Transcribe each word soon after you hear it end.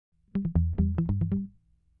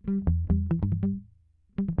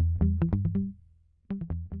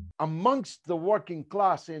amongst the working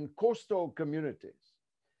class in coastal communities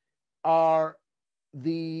are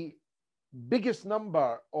the biggest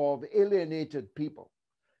number of alienated people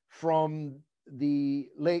from the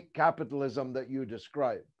late capitalism that you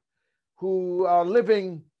describe, who are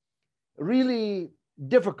living really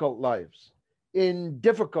difficult lives in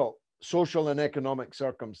difficult social and economic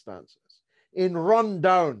circumstances, in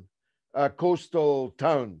run-down coastal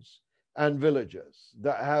towns and villages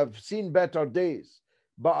that have seen better days,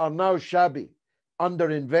 but are now shabby,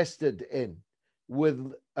 underinvested in,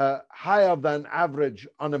 with higher than average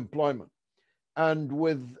unemployment, and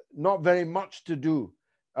with not very much to do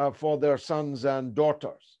for their sons and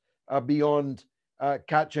daughters beyond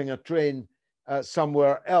catching a train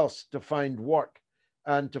somewhere else to find work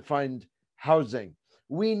and to find housing.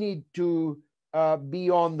 We need to be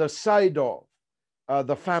on the side of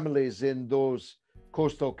the families in those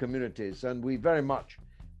coastal communities, and we very much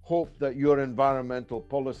hope that your environmental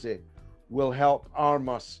policy will help arm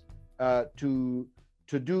us to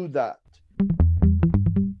do that.